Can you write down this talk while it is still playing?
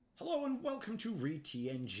Hello and welcome to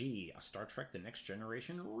ReTNG, a Star Trek The Next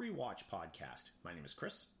Generation rewatch podcast. My name is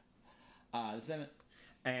Chris. This is Emmett.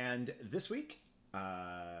 And this week,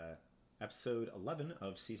 episode 11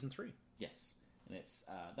 of season 3. Yes, and it's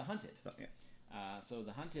The Hunted. Oh, yeah. So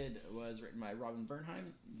The Hunted was written by Robin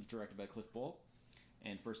Bernheim, directed by Cliff Bole,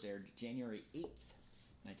 and first aired January 8th,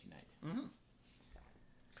 1990. Mm-hmm.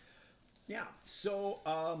 Yeah, so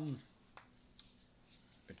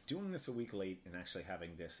doing this a week late and actually having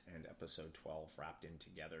this and episode 12 wrapped in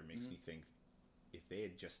together makes me think if they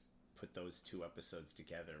had just put those two episodes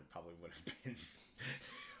together, it probably would have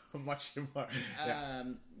been much more.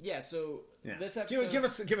 So this episode... Give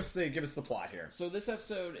us the plot here. So this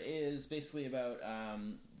episode is basically about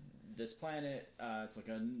this planet. It's like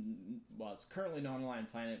it's currently non-aligned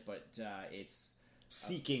planet, but it's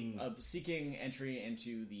seeking entry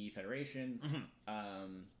into the Federation.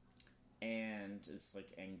 Mm-hmm. And it's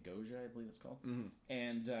like Angoja, I believe it's called. Mm-hmm.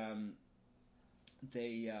 And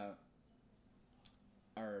they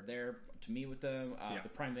are there to meet with them. The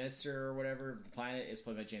Prime Minister or whatever of the planet is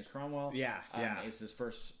played by James Cromwell. It's his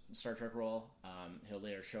first Star Trek role. He'll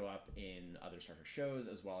later show up in other Star Trek shows,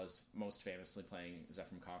 as well as most famously playing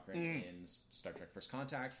Zefram Cochrane in Star Trek First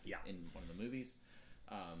Contact in one of the movies.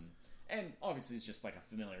 And obviously he's just like a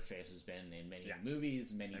familiar face who's been in many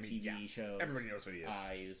movies, many TV shows. Everybody knows what he is.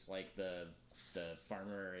 He was like the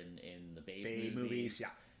farmer in the Babe movies.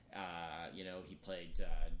 He played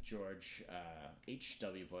George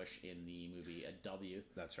H.W. Bush in the movie W.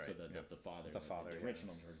 That's right. So the father. The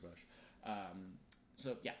original George Bush.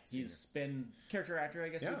 He's been character actor, I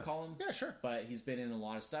guess you'd call him. Yeah, sure. But he's been in a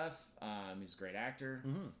lot of stuff. He's a great actor.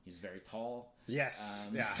 Mm-hmm. He's very tall.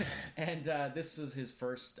 Yes. And this was his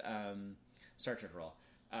first Star Trek role.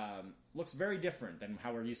 Looks very different than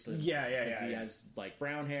how we're used to. He has like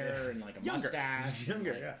brown hair and like a mustache. He's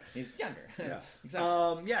younger. He's younger. Yeah.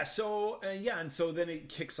 Exactly. And so then it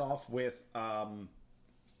kicks off with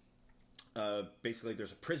basically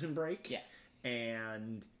there's a prison break. Yeah.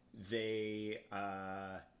 And they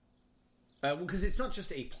because it's not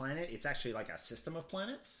just a planet, it's actually like a system of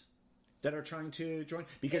planets that are trying to join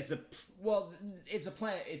because it's a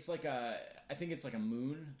planet. It's like I think it's like a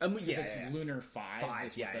moon. It's Lunar 5.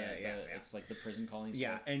 It's like the prison colonies.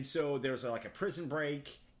 Yeah, and so there's like a prison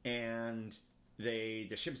break, and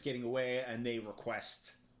the ship's getting away, and they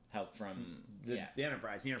request help from the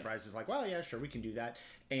Enterprise. The Enterprise is like, well, yeah, sure, we can do that.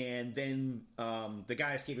 And then the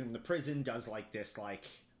guy escaping from the prison does like this, like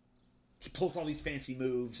he pulls all these fancy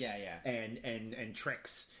moves, and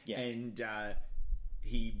tricks, and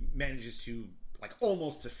he manages to like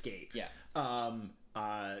almost escape,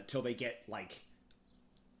 till they get like.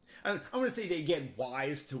 I want to say they get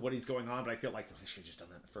wise to what he's going on, but I feel like they should have just done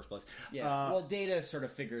that in the first place. Data sort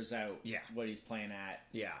of figures out what he's playing at.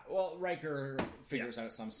 Yeah. Well, Riker figures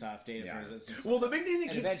out some stuff. Data figures out some stuff. Well, the big thing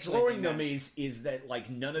that keeps throwing them is that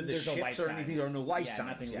like none of the ships or anything, there are no life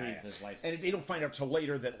signs. Nothing reads as life signs. And they don't find out till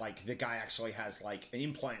later that like the guy actually has like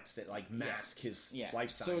implants that like mask his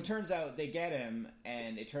life signs. So it turns out they get him,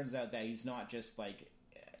 and it turns out that he's not just like...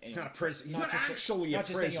 He's not a prisoner. He's not actually a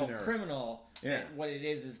prisoner. Not just a criminal. Yeah. What it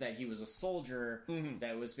is that he was a soldier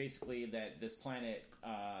that was basically that this planet...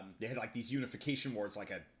 they had like these unification wars, like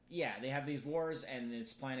a... Yeah, they have these wars, and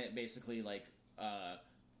this planet basically like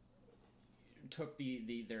took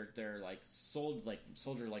their like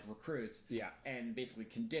soldier like recruits, and basically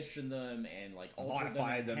conditioned them and like altered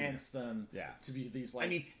them, enhanced them, to be these like. I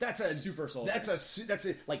mean, that's a super soldiers. That's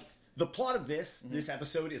a like the plot of this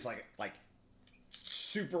episode is like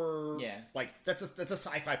super like that's a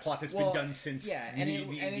sci-fi plot that's been done since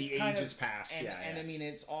the ages past. And I mean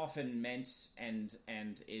it's often meant and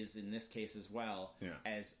is in this case as well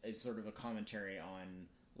as sort of a commentary on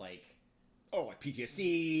like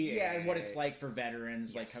PTSD and what it's like for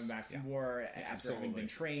veterans like coming back from war after having been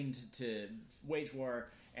trained to wage war,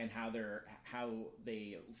 and how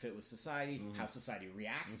they fit with society, how society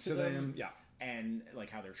reacts to them. And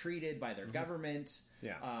like how they're treated by their government.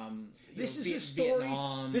 This is a story.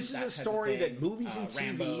 Vietnam, this is a story that movies and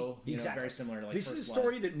TV Rambo, very similar. Like this is a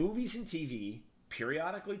story that movies and TV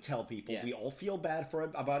periodically tell people. We all feel bad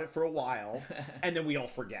about it for a while, and then we all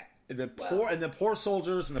forget. The poor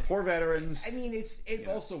soldiers and the poor veterans. I mean, it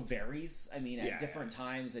also varies. I mean, at different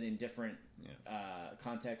times and in different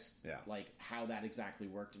contexts, like how that exactly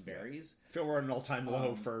worked varies. Phil, we're at an all-time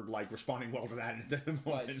low for like responding well to that at the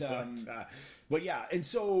moment. But and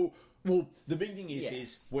so Well, the big thing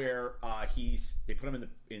is where they put him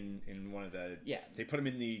in one of the they put him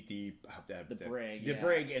in the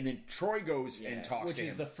brig, and then Troy goes and talks to him.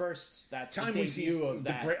 Which is the first time we see of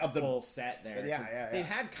that full set there. They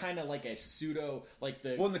had kind of like a pseudo like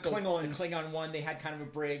the Klingon one. They had kind of a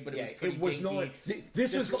brig, but it was pretty dinky.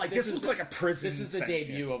 This was like a prison. This is the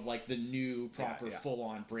debut of like the new proper full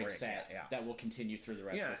on brig set that will continue through the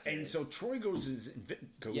rest of the series. And so Troy goes.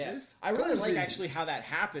 I really like actually how that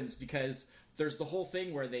happens because there's the whole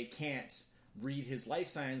thing where they can't read his life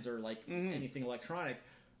signs or like anything electronic,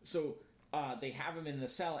 so they have him in the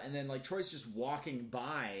cell, and then like Troy's just walking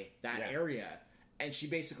by that area, and she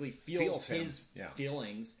basically feels his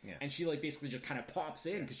feelings, and she like basically just kind of pops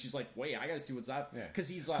in because she's like, wait, I gotta see what's up, because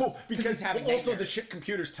he's like, because he's having also the ship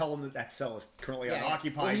computers tell him that cell is currently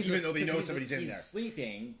unoccupied, even though they know somebody's in there. He's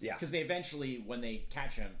sleeping, because they eventually, when they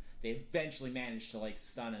catch him, they eventually manage to like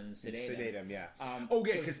stun and sedate him.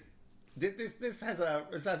 Because this has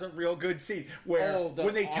a real good scene where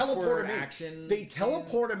when they teleport him in, they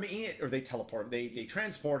transport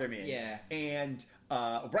him in, and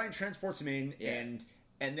O'Brien transports him in,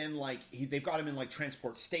 and then like they've got him in like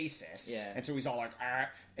transport stasis, and so he's all like,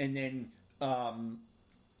 and then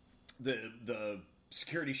the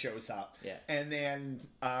security shows up, and then.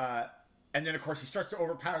 And then, of course, he starts to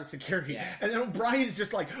overpower the security. And then O'Brien's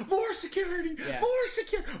just like, more security! More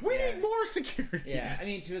security! We need more security! I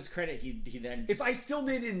mean, to his credit, he then... If I still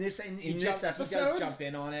did in this episode... He does jump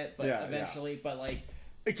in on it, but eventually, but like...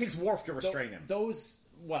 It takes Worf to restrain him.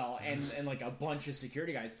 And like a bunch of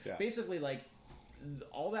security guys. Basically, like,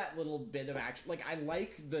 all that little bit of action... Like, I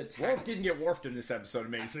like the... Worf didn't get Worfed in this episode,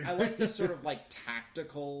 amazing. I like the sort of, like,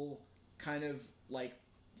 tactical kind of, like...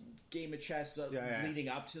 game of chess leading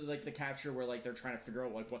up to like the capture where like they're trying to figure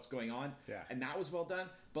out like what's going on, and that was well done.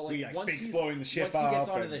 But like once he gets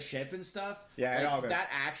onto the ship and stuff, that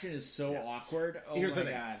action is so awkward. Here's the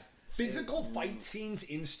thing. Physical fight scenes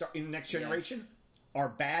in Next Generation are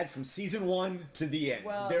bad from season 1 to the end.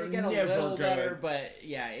 Well, they're never a little good. Better, but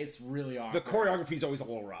it's really awkward. The choreography is always a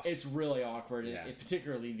little rough. It's really awkward,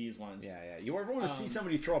 particularly these ones. You ever want to see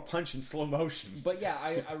somebody throw a punch in slow motion? But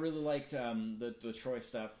I really liked the Troy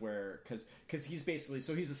stuff where because he's basically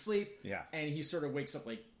he's asleep, and he sort of wakes up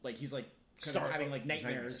like he's like kind of having like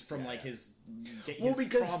nightmares from like his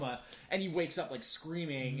trauma, and he wakes up like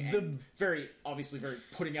screaming and very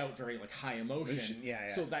putting out very like high emotion.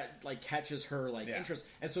 So that like catches her like interest,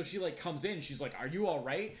 and so she like comes in, she's like, are you all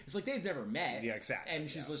right? It's like they've never met, exactly, and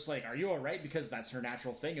she's just like, are you all right? Because that's her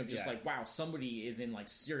natural thing of just like, wow, somebody is in like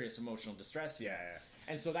serious emotional distress here.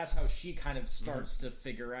 And so that's how she kind of starts to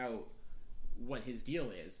figure out what his deal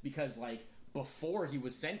is, because like before he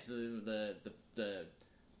was sent to the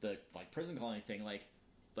like prison colony thing, like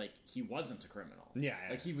he wasn't a criminal.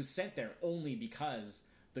 Like he was sent there only because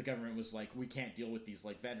the government was like, we can't deal with these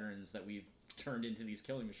like veterans that we've turned into these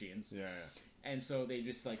killing machines. And so they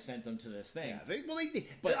just like sent them to this thing.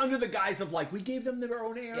 But under the guise of like, we gave them their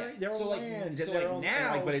own area, their own land. So like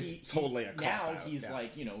now, but it's totally a cop out. He's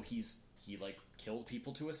like, he like killed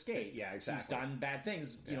people to escape. Exactly. He's done bad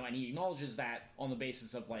things, you know, and he acknowledges that on the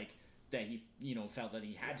basis of like that he, felt that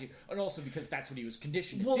he had to, and also because that's what he was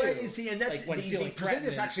conditioned to do. And that's like, they present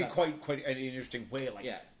this actually quite an interesting way.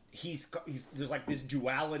 Like, he's there's like this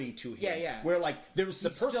duality to him. Where like there's the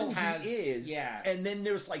person he is, and then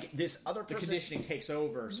there's like this other person. The conditioning takes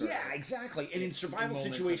over. Exactly. And in survival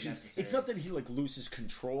situations, it's not that he like loses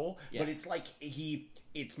control, but it's like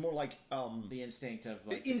it's more like the instinct of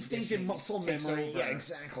like instinct and muscle memory.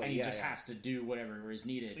 Exactly. And he just has to do whatever is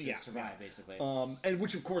needed to survive, basically. And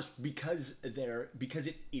which, of course, because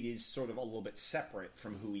it is sort of a little bit separate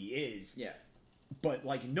from who he is. But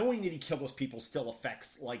like knowing that he killed those people still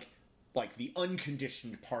affects like the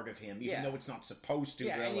unconditioned part of him, even though it's not supposed to.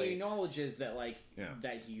 Really. And he acknowledges that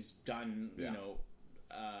that he's done.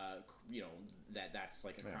 That's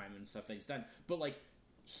like a crime and stuff that he's done. But like,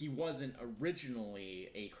 he wasn't originally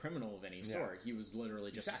a criminal of any sort. He was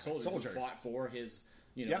literally just a soldier who fought for his,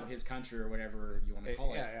 his country or whatever you want to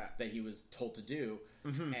call it, that he was told to do.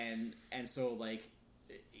 And so like,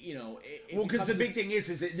 because the big thing is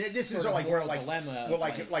this is like where like dilemma. Well,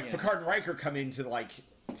 like Picard and Riker come into like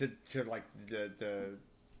to like the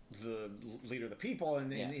leader of the people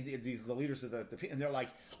and the leaders of the people, and they're like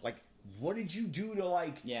what did you do to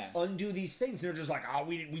like undo these things? And they're just like, oh,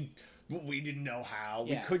 we didn't know how.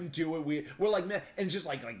 We couldn't do it. We're like, man, and just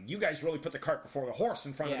like you guys really put the cart before the horse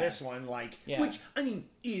in front of this one, which I mean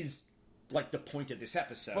is like the point of this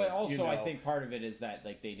episode. But also, I think part of it is that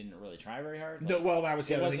like they didn't really try very hard. No, well, that was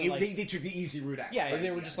the other thing. They took the easy route out. Yeah,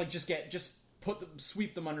 they were just like just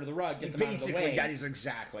sweep them under the rug, get them out of the way. Basically, that is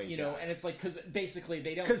exactly. You know, and it's like, because basically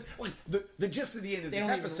they don't. Because like the gist of the end of this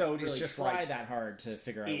episode is just try that hard to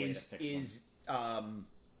figure out a way to fix them.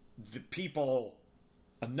 The people,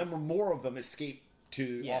 a number more of them escape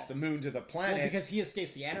off the moon to the planet. Well, because he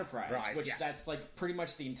escapes the Enterprise, which that's like pretty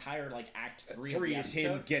much the entire like Act 3 of the episode. Is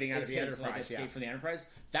him getting out of the Enterprise. Like, escape from the Enterprise.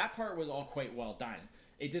 That part was all quite well done.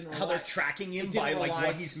 It didn't how they're tracking him by like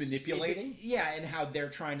what he's manipulating. And how they're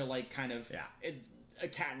trying to like kind of a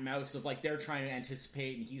cat and mouse of like they're trying to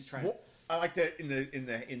anticipate and he's trying. Well, I like that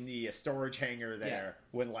in the storage hangar there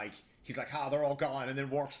when like. He's like, they're all gone. And then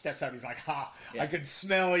Worf steps out. He's like, I could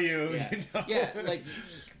smell you. Yeah. You know? Yeah, like,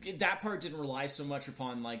 that part didn't rely so much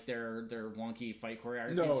upon, like, their wonky fight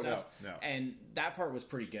choreography and stuff. No. And that part was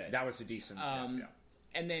pretty good. That was a decent...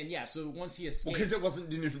 And then, so once he escapes... Because it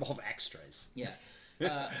didn't involve extras. Yeah.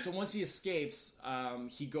 So once he escapes,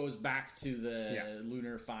 he goes back to the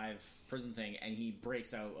Lunar 5 prison thing, and he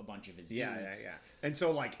breaks out a bunch of his dudes. Yeah. And so,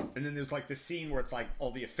 like... And then there's, like, the scene where it's, like, all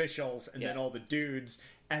the officials, and then all the dudes...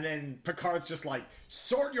 And then Picard's just like,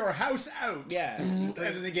 sort your house out. Yeah. And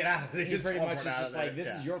then they get out of it. He pretty much is just like, this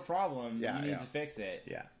is your problem. Yeah, you need to fix it.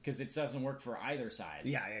 Yeah. Because it doesn't work for either side.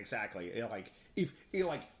 Yeah, exactly. Like, if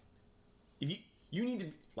you need to,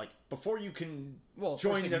 like, before you can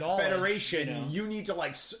join the Federation, you need to,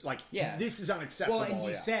 like, this is unacceptable. Well, and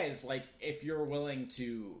he says, like, if you're willing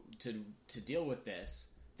to deal with this,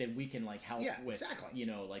 then we can like help with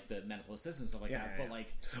like the medical assistance stuff like that. But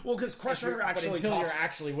like, well, because Crusher until you're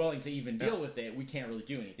actually willing to even deal with it, we can't really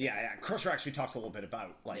do anything. Yeah. Crusher actually talks a little bit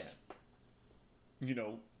about like,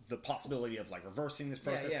 the possibility of like reversing this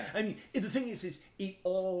process. I mean, the thing is it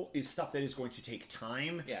all is stuff that is going to take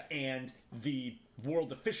time. And the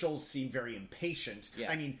world officials seem very impatient.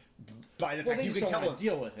 I mean, by the fact you can tell them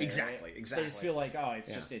deal with it. Exactly. They just feel like,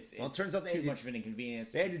 it turns out too much of an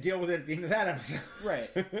inconvenience. They had to deal with it at the end of that episode. Right.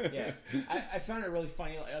 Yeah. I found it really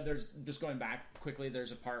funny. There's just going back quickly.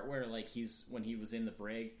 There's a part where like when he was in the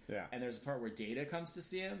brig. Yeah. And there's a part where Data comes to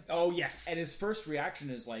see him. Oh yes. And his first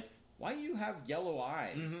reaction is like, "Why do you have yellow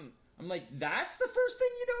eyes?" Mm-hmm. I'm like, that's the first thing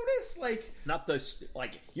you notice? Like... Not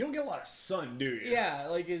you don't get a lot of sun, do you? Yeah,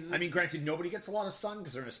 like... I mean, granted, nobody gets a lot of sun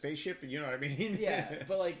because they're in a spaceship, you know what I mean? Yeah,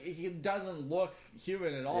 but, like, he doesn't look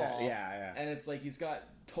human at all. Yeah. And it's like, he's got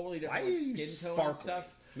totally different skin tone and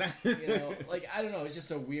stuff. Like, I don't know, it's just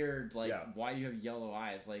a weird, like, why do you have yellow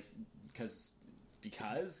eyes? Like, because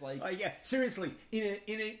like seriously, in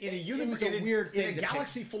a universe, in a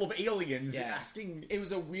galaxy full of aliens, asking it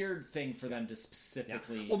was a weird thing for them to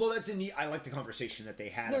specifically. Although that's a neat, I like the conversation that they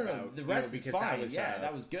had about the rest is fine.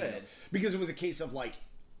 That was good because it was a case of like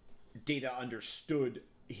Data understood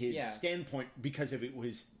his standpoint because of it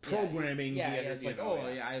was programming. It's like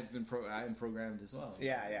I'm programmed as well.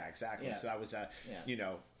 Yeah, exactly. Yeah. So that was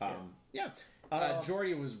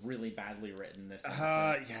Geordi was really badly written this episode.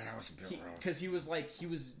 That was a bit rough. Because he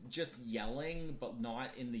was just yelling, but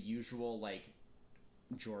not in the usual, like,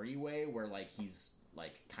 Geordi way, where, like, he's,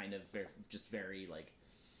 like, kind of very, like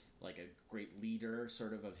a great leader,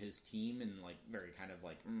 sort of his team, and, like, very kind of,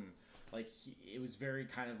 like, it was very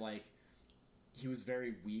kind of, like, he was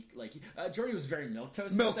very weak. Like Geordi was very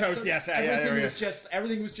milquetoast. Milquetoast, yes.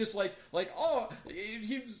 Everything was just like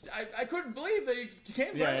I couldn't believe that he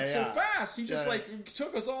came down so fast. He just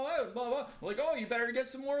took us all out. Blah blah. Like, you better get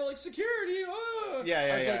some more like security.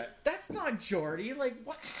 I was like, that's not Geordi. Like,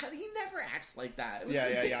 what? He never acts like that. It was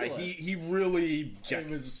ridiculous. He really. It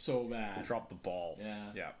was so bad. Dropped the ball.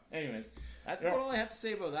 Yeah. Anyways. That's about all I have to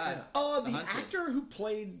say about that. The actor who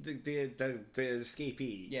played the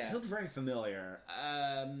escapee. Yeah. He looked very familiar.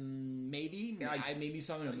 Maybe. I maybe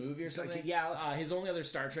saw him in a movie or something. Like, his only other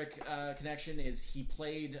Star Trek connection is he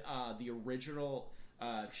played the original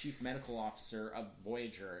chief medical officer of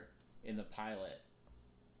Voyager in the pilot.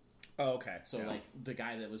 Oh, okay. So, like, the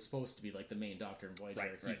guy that was supposed to be, like, the main doctor in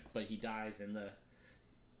Voyager. Right. But he dies in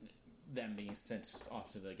them being sent off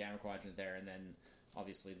to the Gamma Quadrant there, and then...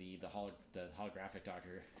 Obviously, the holographic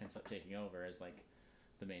doctor ends up taking over as like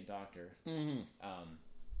the main doctor. Mm-hmm.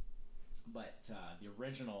 But the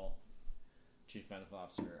original chief medical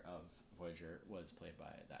officer of Voyager was played by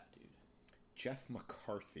that dude, Jeff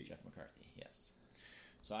McCarthy. Yes.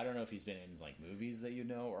 So I don't know if he's been in like movies that you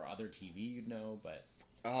know or other TV you'd know, but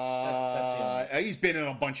that's the only, he's been in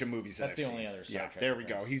a bunch of movies. That's the only other Star Trek. There we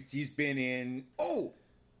go. He's been in. Oh.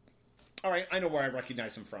 All right, I know where I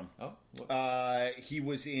recognize him from. Oh, he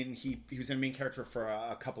was in a main character for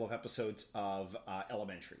a couple of episodes of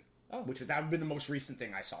Elementary. which that would have been the most recent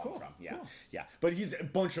thing I saw him from. Yeah. But he's a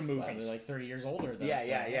bunch of movies. Well, like 30 years older. Though,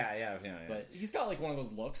 yeah. But he's got like one of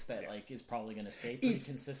those looks that like is probably going to stay pretty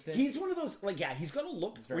consistent. He's one of those he's got a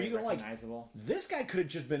look where you're going recognizable. This guy could have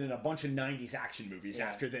just been in a bunch of 90s action movies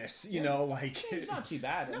after this. You know, like he's not too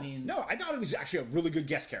bad. No, I thought he was actually a really good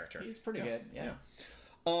guest character. He's pretty good. Yeah.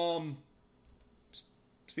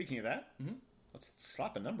 Speaking of that, let's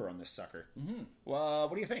slap a number on this sucker. Well,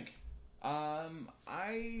 what do you think?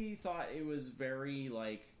 I thought it was very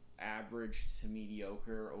like average to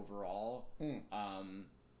mediocre overall.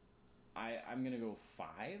 I'm gonna go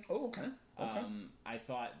 5. Oh, okay. I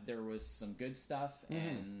thought there was some good stuff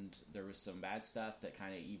and there was some bad stuff that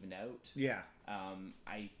kind of evened out. Yeah.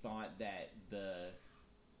 I thought that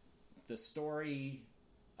the story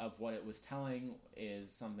of what it was telling is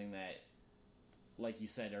something that, like you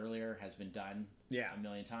said earlier, has been done a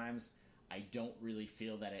million times. I don't really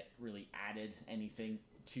feel that it really added anything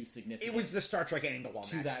too significant. It was the Star Trek angle on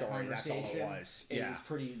that story. That's all it was.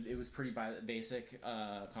 It was pretty basic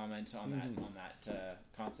comment on that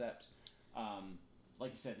concept.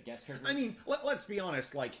 Like you said, the guest character. I mean, let's be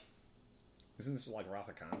honest. Like, isn't this like Wrath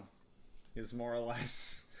of Khan? Is more or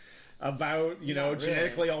less about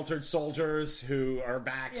genetically altered soldiers who are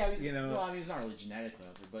back. Yeah, well, I mean, he's not really genetically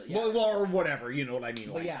altered, but well, or whatever. You know what I mean?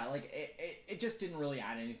 But it just didn't really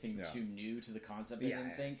add anything too new to the concept. I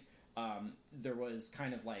didn't think. There was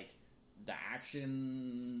kind of like the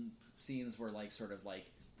action scenes were like sort of like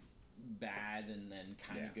bad and then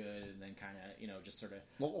kind of good and then kind of just sort of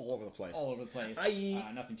all over the place.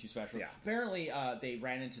 Nothing too special. Yeah. Apparently, they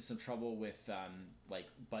ran into some trouble with like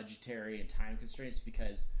budgetary and time constraints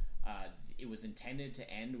because it was intended to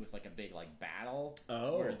end with like a big like battle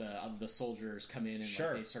where the soldiers come in and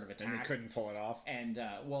like, they sort of attack. And they couldn't pull it off. And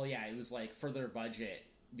it was like for their budget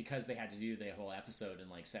because they had to do the whole episode in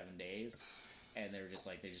like 7 days. And they were just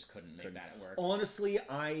like, they just couldn't make that work. Honestly,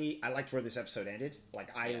 I liked where this episode ended.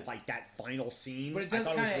 Like, I liked that final scene. But it does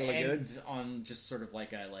kind of really end on just sort of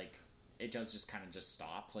like it does just kind of just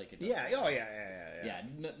stop. Like, it yeah.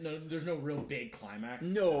 No, there's no real big climax.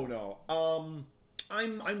 No.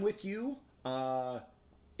 I'm with you.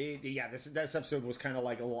 This episode was kind of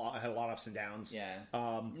like had a lot of ups and downs.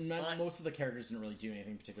 Yeah. Most of the characters didn't really do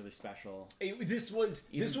anything particularly special. This was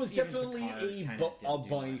definitely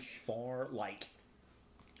by far like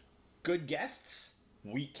good guests,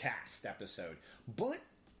 weak cast episode, but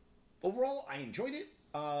overall I enjoyed it.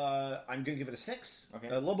 I'm gonna give it a 6. Okay.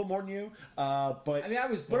 A little bit more than you. But I mean, I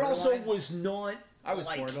was, but also was not. I was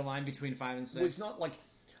borderline between 5 and 6. Was not like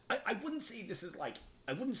I wouldn't say this is like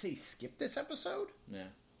I wouldn't say skip this episode. Yeah.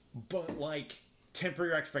 But, like, temper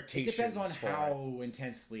your expectations. It depends on how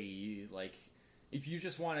intensely you, like, if you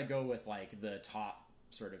just want to go with, like, the top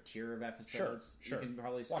sort of tier of episodes, you can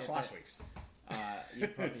probably skip Watch last week's. You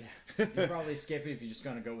probably skip it if you're just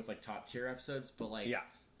going to go with, like, top tier episodes, but, like,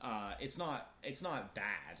 it's not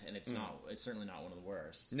bad, and it's certainly not one of the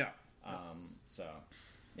worst. No. So,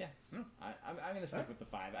 yeah. No. I'm going to stick with the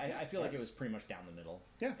 5. I feel like it was pretty much down the middle.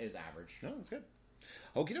 Yeah. It was average. No, that's good.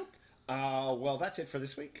 Okie doke. Well, that's it for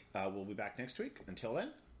this week. We'll be back next week. Until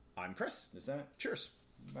then, I'm Chris. This is it. Cheers.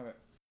 Bye-bye.